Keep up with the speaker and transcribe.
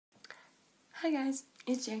Hi guys,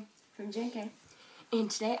 it's Jay from JK,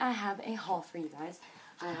 and today I have a haul for you guys.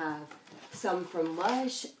 I have some from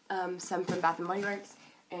Lush, some from Bath & Body Works,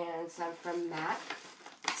 and some from MAC.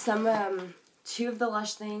 Two of the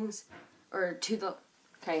Lush things,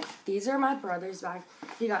 okay, these are my brother's bags.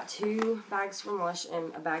 He got 2 bags from Lush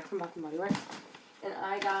and a bag from Bath & Body Works, and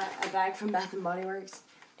I got a bag from Bath & Body Works,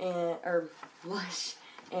 or Lush,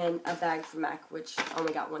 and a bag from MAC, which I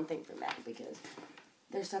only got one thing from MAC because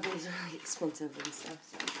their stuff is really expensive and stuff.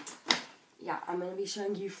 So, yeah, I'm going to be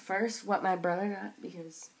showing you first what my brother got,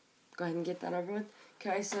 because go ahead and get that over with.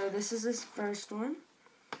 Okay, so this is his first one.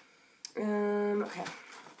 Okay.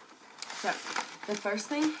 So, the first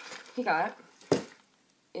thing he got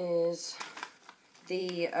is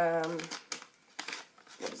the,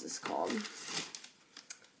 what is this called?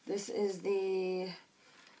 This is the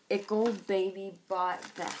Ickle Baby Bot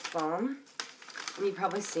Bath Bomb. And you've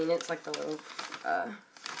probably seen it. It's like the little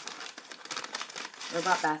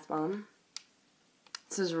robot bath bomb.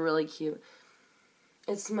 This is really cute.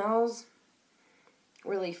 It smells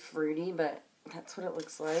really fruity, but that's what it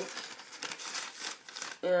looks like.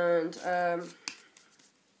 And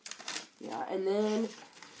yeah, and then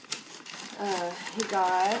he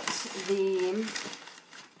got the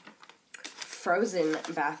Frozen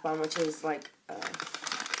bath bomb, which is like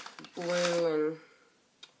blue and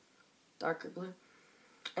darker blue.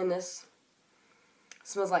 And this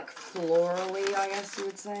smells like florally, I guess you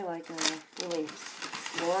would say, like a really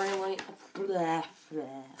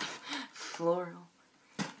floral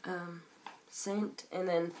scent. And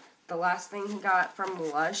then the last thing he got from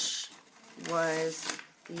Lush was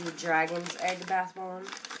the Dragon's Egg Bath Bomb.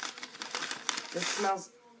 This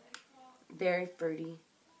smells very fruity,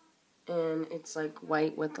 and it's like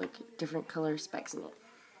white with like different color specks in it.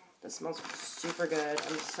 This smells super good.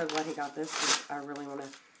 I'm so glad he got this, because I really want to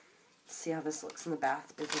see how this looks in the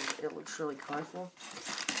bath, because it looks really colorful.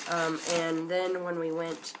 And then when we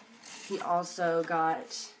went, he also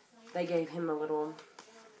got, they gave him a little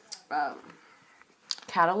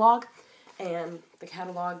catalog, and the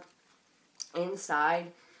catalog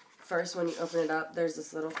inside, first when you open it up, there's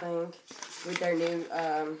this little thing with their new,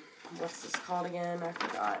 what's this called again? I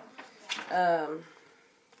forgot.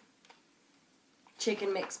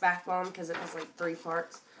 Chicken mix bath bomb, because it has like 3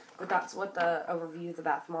 parts. But that's what the overview of the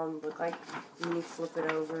bath bomb would look like. And then you flip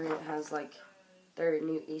it over, and it has like their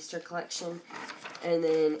new Easter collection. And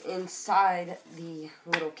then inside the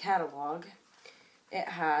little catalog, it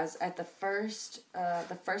has at the first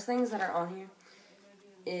things that are on here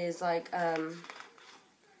is like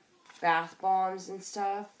bath bombs and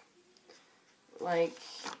stuff. Like,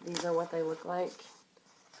 these are what they look like.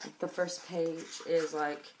 The first page is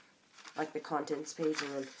like the contents page,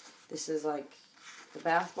 and then this is like the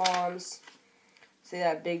bath bombs. See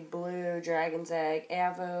that big blue Dragon's Egg,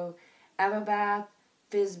 Avo Bath,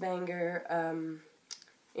 Fizz Banger,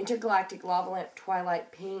 Intergalactic Lava Lamp,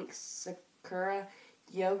 Twilight Pink, Sakura,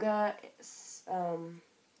 Yoga,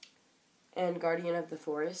 and Guardian of the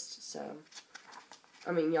Forest. So,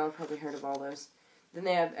 I mean, y'all have probably heard of all those. Then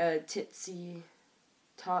they have Tootsie,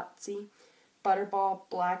 Butterball,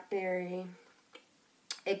 Blackberry,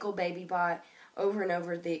 Ickle Baby Bot, Over and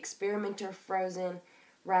Over, the Experimenter Frozen,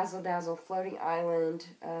 Razzle Dazzle Floating Island,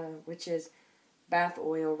 which is bath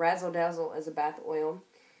oil. Razzle Dazzle is a bath oil.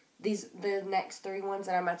 The next 3 ones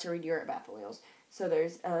that I'm about to read you are bath oils. So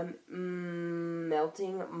there's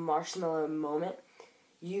Melting Marshmallow Moment,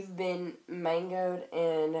 You've Been Mangoed,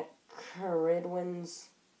 and Caridwen's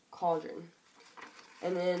Cauldron.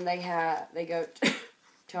 And then they go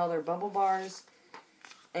to all their bubble bars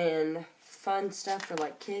and fun stuff for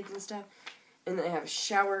like kids and stuff. And they have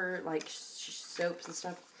shower like soaps and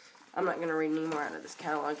stuff. I'm not going to read any more out of this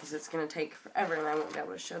catalog because it's going to take forever and I won't be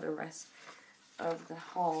able to show the rest of the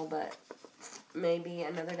haul, but maybe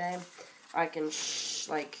another day I can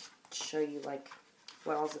show you like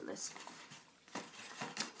what all's in this.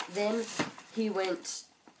 Then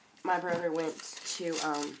my brother went to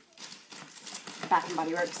Bath &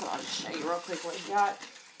 Body Works, and I'll just show you real quick what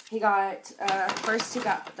he got. First he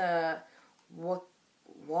got the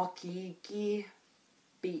Waikiki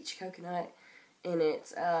Beach Coconut, and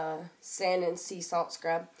it's sand and sea salt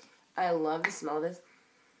scrub. I love the smell of this.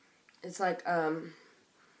 It's like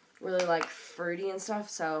really like fruity and stuff,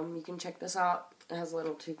 so you can check this out. It has a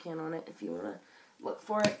little toucan on it if you want to look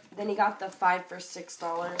for it. Then he got the 5 for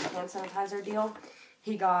 $6 hand sanitizer deal.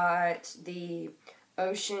 He got the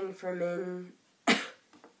Ocean for Men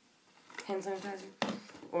hand sanitizer,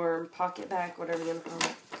 or pocket back, whatever you want to call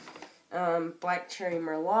it. Black Cherry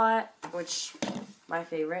Merlot, which my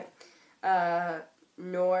favorite.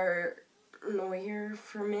 Noir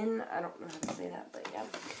for Men. I don't know how to say that, but yeah.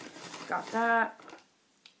 got that.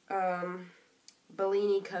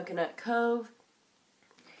 Bellini Coconut Cove.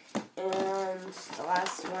 And the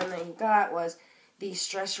last one that he got was the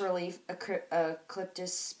Stress Relief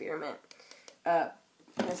Eucalyptus Spearmint hand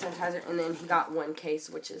sanitizer. And then he got one case,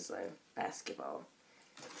 which is a basketball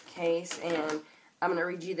case. And I'm going to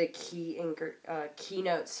read you the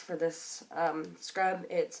keynotes for this scrub.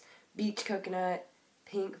 It's beach coconut,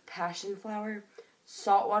 pink passion flower,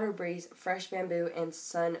 saltwater breeze, fresh bamboo, and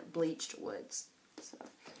sun-bleached woods. So,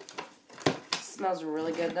 it smells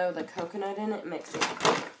really good, though. The coconut in it makes it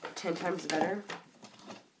 10 times better.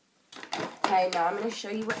 Okay, now I'm going to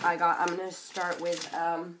show you what I got. I'm going to start with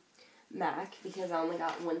MAC, because I only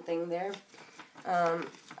got one thing there.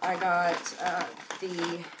 I got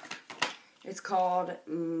it's called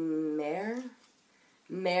Mare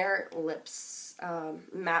Lips,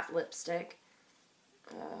 matte lipstick.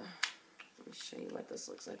 Let me show you what this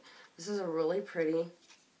looks like. This is a really pretty.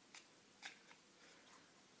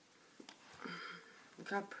 Look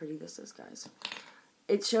how pretty this is, guys.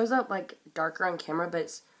 It shows up like darker on camera, but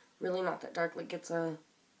it's really not that dark. Like, it's a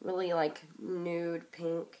really like nude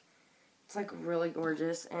pink. It's like really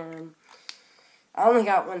gorgeous, and I only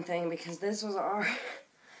got one thing because this was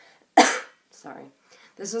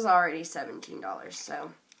this was already $17,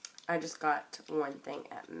 so I just got one thing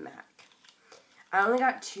at MAC. I only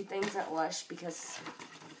got two things at Lush because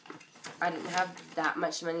I didn't have that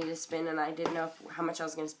much money to spend, and I didn't know how much I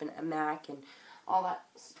was going to spend at MAC and all that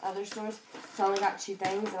other stores. So I only got two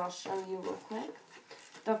things, and I'll show you real quick.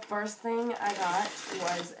 The first thing I got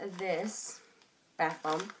was this bath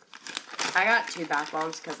bomb. I got two bath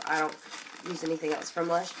bombs because I don't use anything else from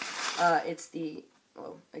Lush. It's the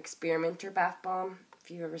Experimenter bath bomb. If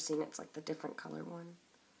you've ever seen it, it's like the different color one.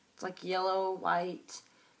 It's like yellow, white,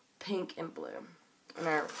 pink, and blue. And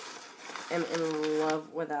I am in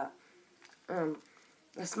love with that.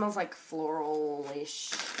 It smells like floral-ish,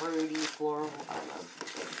 fruity, floral, I don't know.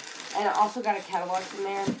 And I also got a catalog from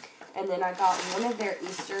there. And then I got one of their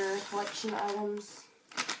Easter collection items.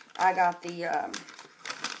 I got the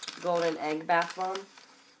golden egg bath bomb.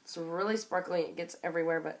 It's really sparkly. It gets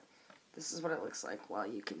everywhere, but this is what it looks like while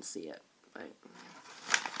you can see it. Like,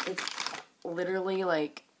 it's literally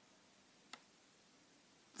like,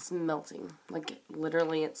 it's melting. Like,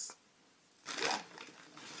 literally it's, yeah.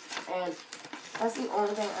 And that's the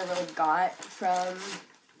only thing I really got from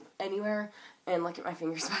anywhere. And look at my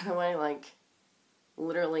fingers, by the way. Like,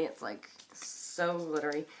 literally, it's like so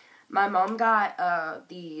glittery. My mom got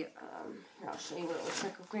here, I'll show you what it looks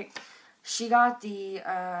like real quick. She got the,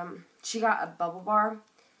 she got a bubble bar.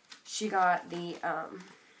 She got the,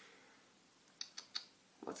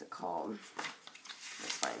 what's it called?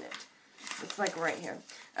 Let's find it. It's like right here.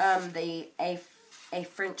 A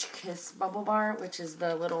French Kiss bubble bar, which is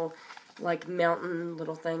the little, like, mountain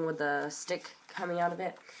little thing with the stick coming out of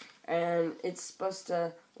it. And it's supposed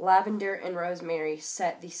to, lavender and rosemary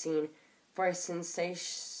set the scene for a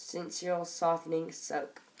sensual softening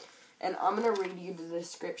soak. And I'm going to read you the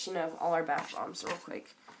description of all our bath bombs real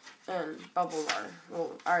quick. And bubble bar.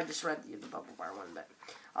 Well, I already just read you the bubble bar one, but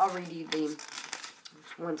I'll read you the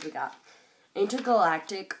ones we got.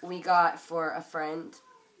 Intergalactic we got for a friend.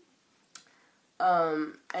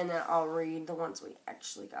 And then I'll read the ones we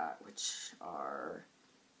actually got, which are,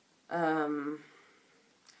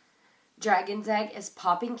 Dragon's Egg is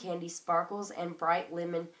popping candy, sparkles, and bright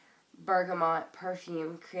lemon bergamot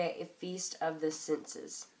perfume create a feast of the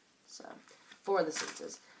senses. So, for the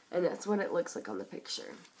senses. And that's what it looks like on the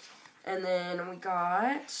picture. And then we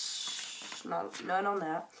got, none on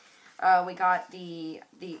that. We got the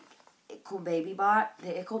Ickle Baby Bot.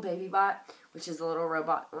 The Ickle Baby Bot, which is the little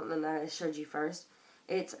robot one that I showed you first.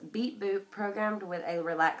 It's Beat Boop programmed with a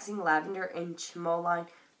relaxing lavender and chamomile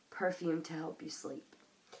perfume to help you sleep.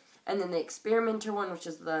 And then the Experimenter one, which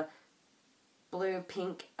is the blue,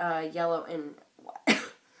 pink, yellow, and white.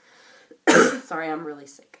 Sorry, I'm really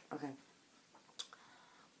sick. Okay.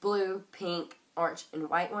 Blue, pink, orange, and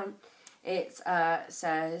white one. It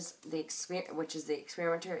says, which is the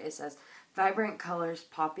Experimenter, it says, vibrant colors,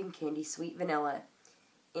 popping candy, sweet vanilla,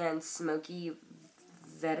 and smoky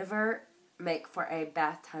vetiver make for a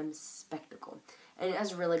bath time spectacle. And it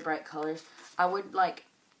has really bright colors. I would,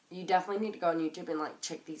 you definitely need to go on YouTube and,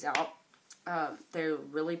 check these out. They're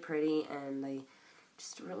really pretty, and they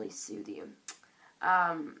just really soothe you.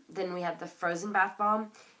 Then we have the Frozen Bath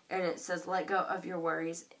Bomb, and it says, let go of your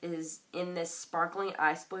worries, is in this sparkling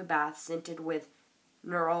ice blue bath scented with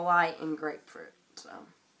neroli and grapefruit. So,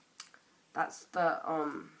 that's the,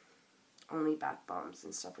 only bath bombs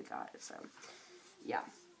and stuff we got. So, yeah.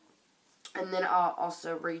 And then I'll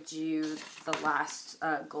also read you the last,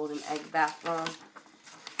 golden egg bath bomb.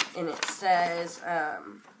 and it says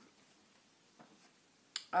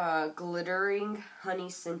glittering honey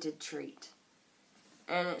scented treat.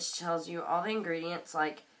 And it tells you all the ingredients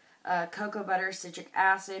like cocoa butter, citric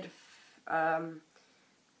acid,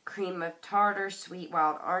 cream of tartar, sweet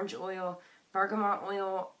wild orange oil, bergamot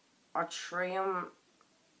oil, atrium,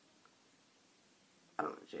 I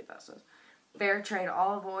don't know what that says, fair trade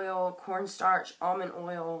olive oil, cornstarch, almond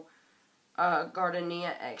oil,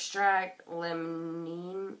 gardenia extract,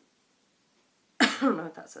 limonene, I don't know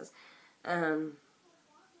what that says,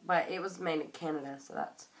 but it was made in Canada, so I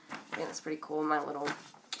think that's pretty cool. My little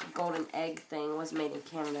golden egg thing was made in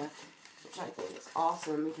Canada, which I think is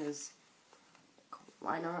awesome because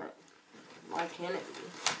why not? Why can't it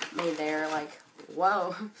be made there? Like,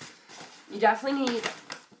 whoa. You definitely need to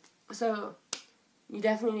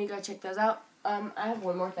go check those out. I have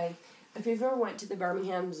one more thing. If you ever went to the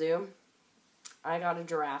Birmingham Zoo, I got a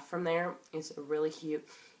giraffe from there. It's really cute.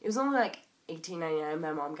 It was only like $18.99.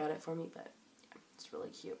 My mom got it for me, but yeah, it's really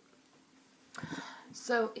cute.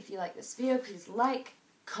 So, if you like this video, please like,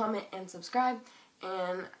 comment, and subscribe.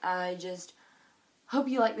 And I just hope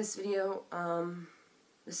you like this video.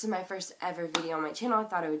 This is my first ever video on my channel. I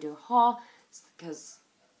thought I would do a haul because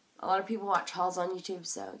a lot of people watch hauls on YouTube,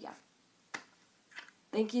 so yeah.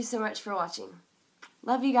 Thank you so much for watching.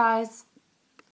 Love you guys.